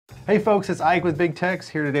Hey folks, it's Ike with Big Tex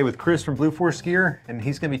here today with Chris from Blue Force Gear, and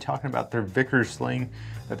he's going to be talking about their Vickers sling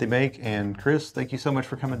that they make. And Chris, thank you so much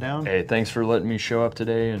for coming down. Hey, thanks for letting me show up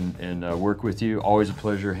today and work with you. Always a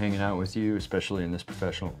pleasure hanging out with you, especially in this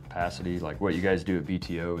professional capacity. Like what you guys do at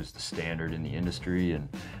BTO is the standard in the industry, and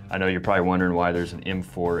I know you're probably wondering why there's an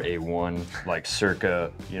M4A1 like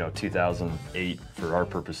circa 2008 for our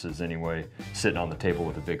purposes anyway, sitting on the table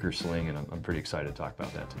with a Vickers sling, and I'm pretty excited to talk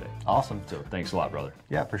about that today. Awesome. So thanks a lot, brother.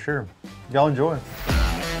 Yeah, for sure. Y'all enjoy.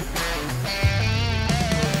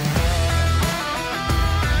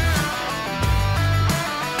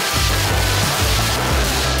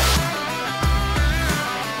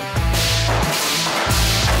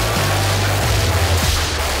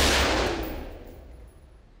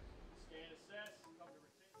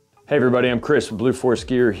 Hey everybody, I'm Chris from Blue Force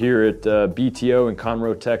Gear here at BTO in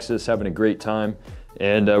Conroe, Texas, having a great time.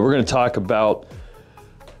 And we're gonna talk about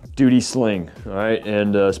duty sling, all right?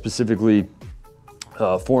 And specifically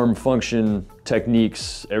form, function,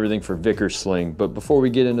 techniques, everything for Vickers sling. But before we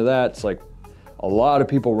get into that, it's like a lot of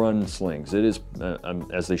people run slings. It is,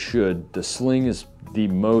 as they should, the sling is the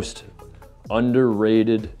most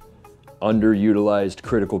underrated, underutilized,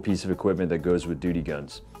 critical piece of equipment that goes with duty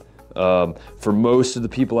guns. For most of the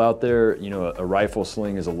people out there, a rifle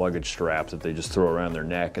sling is a luggage strap that they just throw around their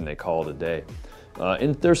neck and they call it a day.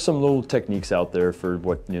 And there's some little techniques out there for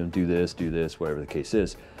what, do this, whatever the case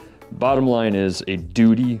is. Bottom line is a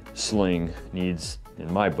duty sling needs,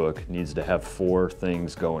 in my book, needs to have 4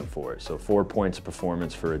 things going for it. So 4 points of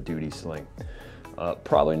performance for a duty sling.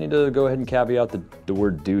 Probably need to go ahead and caveat the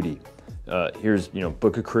word duty. Here's,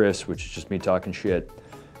 Book of Chris, which is just me talking shit.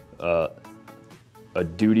 A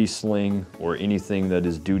duty sling or anything that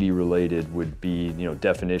is duty related would be,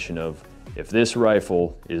 definition of if this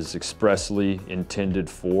rifle is expressly intended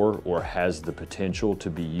for or has the potential to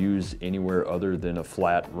be used anywhere other than a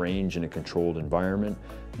flat range in a controlled environment,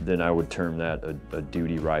 then I would term that a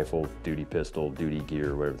duty rifle, duty pistol, duty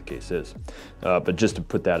gear, whatever the case is. But just to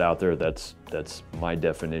put that out there, that's my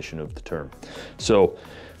definition of the term. So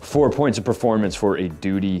 4 points of performance for a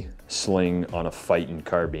duty sling on a fighting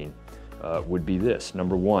carbine. Would be this.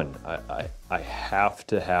 Number 1, I have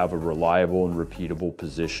to have a reliable and repeatable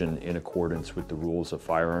position in accordance with the rules of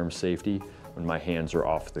firearm safety when my hands are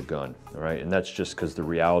off the gun, all right? And that's just because the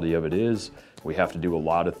reality of it is we have to do a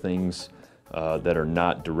lot of things that are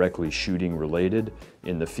not directly shooting related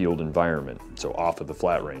in the field environment, so off of the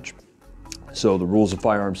flat range. So the rules of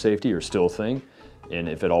firearm safety are still a thing. And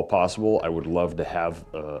if at all possible, I would love to have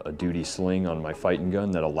a duty sling on my fighting gun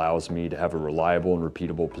that allows me to have a reliable and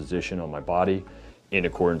repeatable position on my body in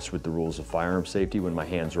accordance with the rules of firearm safety when my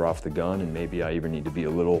hands are off the gun, and maybe I even need to be a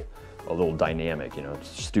little dynamic.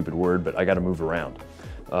 It's a stupid word, but I got to move around.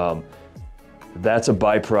 That's a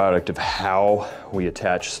byproduct of how we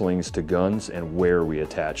attach slings to guns and where we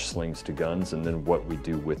attach slings to guns, and then what we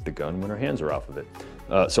do with the gun when our hands are off of it.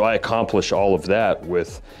 So I accomplish all of that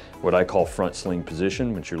with what I call front sling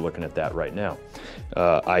position, which you're looking at that right now.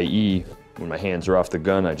 i.e., when my hands are off the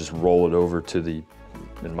gun, I just roll it over to the,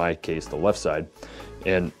 in my case, the left side,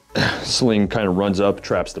 and sling kind of runs up,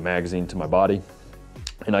 traps the magazine to my body,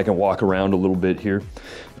 and I can walk around a little bit here.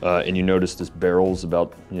 And you notice this barrel's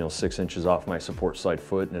about 6 inches off my support side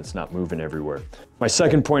foot, and it's not moving everywhere. My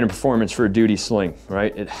second point of performance for a duty sling,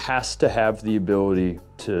 right? It has to have the ability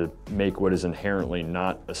to make what is inherently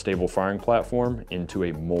not a stable firing platform into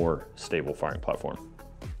a more stable firing platform.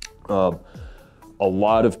 A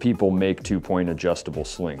lot of people make 2-point adjustable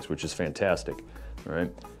slings, which is fantastic,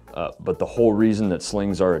 right? But the whole reason that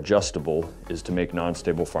slings are adjustable is to make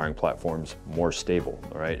non-stable firing platforms more stable,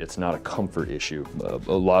 all right? It's not a comfort issue.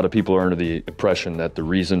 A lot of people are under the impression that the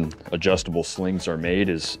reason adjustable slings are made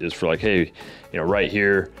is for like, hey, right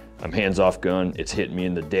here, I'm hands off gun, it's hitting me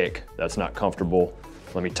in the dick. That's not comfortable.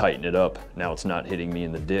 Let me tighten it up. Now it's not hitting me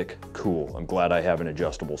in the dick. Cool, I'm glad I have an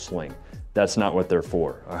adjustable sling. That's not what they're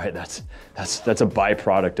for, all right? That's a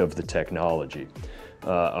byproduct of the technology.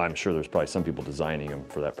 I'm sure there's probably some people designing them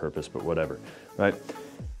for that purpose, but whatever, right?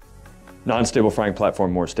 Non-stable firing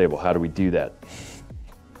platform, more stable. How do we do that?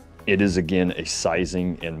 It is, again, a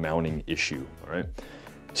sizing and mounting issue, all right?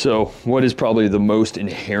 So what is probably the most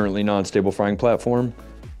inherently non-stable firing platform?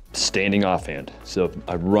 Standing offhand. So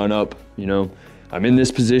I run up, I'm in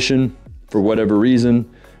this position for whatever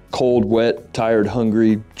reason, cold, wet, tired,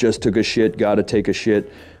 hungry, just took a shit, gotta take a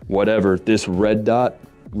shit, whatever. This red dot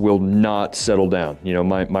will not settle down.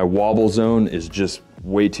 My wobble zone is just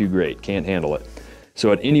way too great, can't handle it.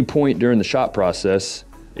 So at any point during the shot process,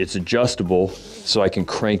 it's adjustable so I can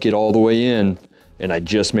crank it all the way in, and I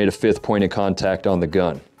just made a 5th point of contact on the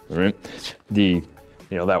gun, all right?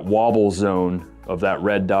 That wobble zone of that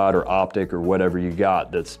red dot or optic or whatever you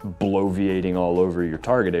got that's bloviating all over your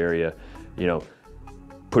target area, you know,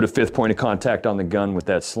 put a 5th point of contact on the gun with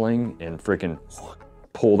that sling and frickin'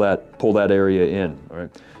 pull that area in, all right?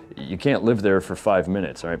 You can't live there for 5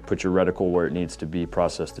 minutes, all right? Put your reticle where it needs to be,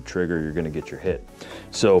 process the trigger, you're gonna get your hit.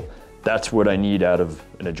 So that's what I need out of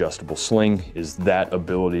an adjustable sling, is that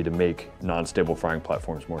ability to make non-stable firing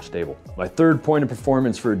platforms more stable. My 3rd point of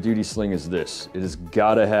performance for a duty sling is this. It has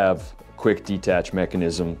gotta have a quick detach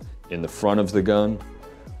mechanism in the front of the gun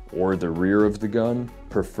or the rear of the gun,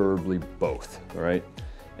 preferably both, all right?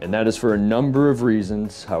 And that is for a number of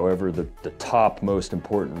reasons. However, the top most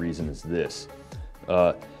important reason is this.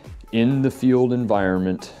 In the field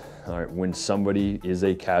environment, all right, when somebody is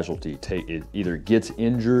a casualty, it either gets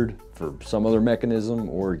injured for some other mechanism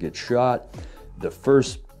or gets shot, the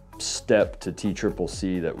first step to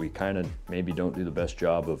TCCC that we kind of maybe don't do the best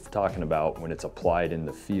job of talking about when it's applied in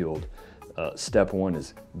the field, step 1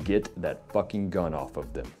 is get that fucking gun off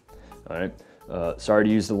of them, all right? Sorry to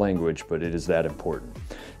use the language, but it is that important.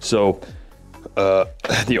 So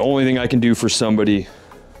the only thing I can do for somebody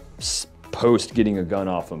post getting a gun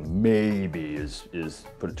off them maybe is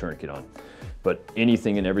put a tourniquet on. But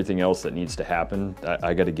anything and everything else that needs to happen,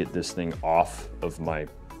 I got to get this thing off of my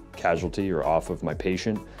casualty or off of my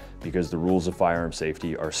patient, because the rules of firearm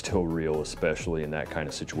safety are still real, especially in that kind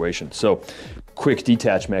of situation. So quick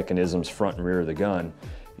detach mechanisms front and rear of the gun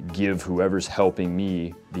give whoever's helping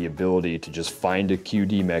me the ability to just find a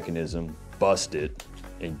QD mechanism, bust it,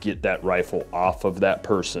 and get that rifle off of that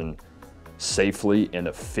person safely and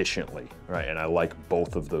efficiently, right? And I like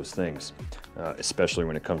both of those things, especially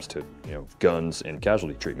when it comes to, you know, guns and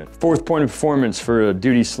casualty treatment. 4th point of performance for a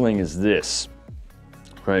duty sling is this,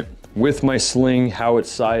 right? With my sling, how it's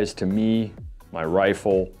sized to me, my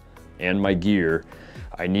rifle, and my gear,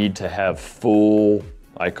 I need to have full,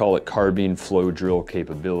 I call it carbine flow drill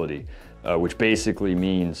capability, which basically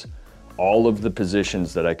means all of the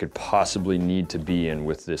positions that I could possibly need to be in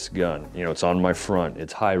with this gun. You know, it's on my front,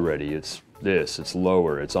 it's high ready, it's this, it's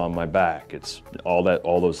lower, it's on my back, it's all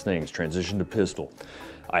those things, transition to pistol.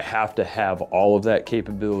 I have to have all of that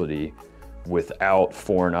capability without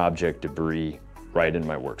foreign object debris right in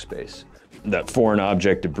my workspace. That foreign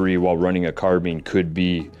object debris while running a carbine could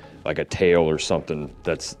be like a tail or something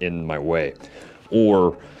that's in my way.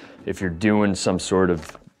 Or if you're doing some sort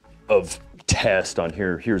of test on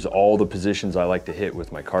here's all the positions I like to hit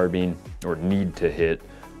with my carbine or need to hit,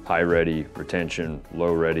 high ready, retention,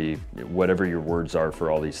 low ready, whatever your words are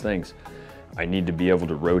for all these things. I need to be able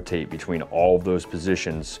to rotate between all of those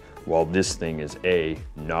positions while this thing is A,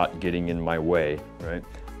 not getting in my way, right?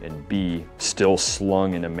 And B, still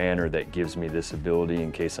slung in a manner that gives me this ability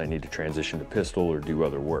in case I need to transition to pistol or do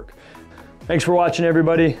other work. Thanks for watching,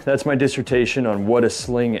 everybody. That's my dissertation on what a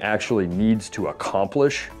sling actually needs to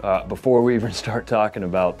accomplish before we even start talking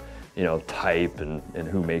about, you know, type and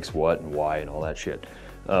who makes what and why and all that shit.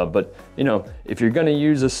 But you know, if you're gonna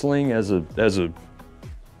use a sling as a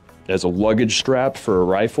luggage strap for a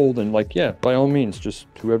rifle, then like, yeah, by all means, just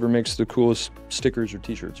whoever makes the coolest stickers or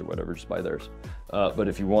t-shirts or whatever, just buy theirs. But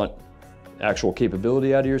if you want actual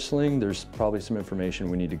capability out of your sling, there's probably some information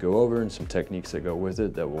we need to go over and some techniques that go with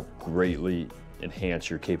it that will greatly enhance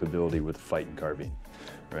your capability with fighting carbine,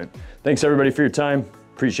 right? Thanks everybody for your time.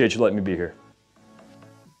 Appreciate you letting me be here.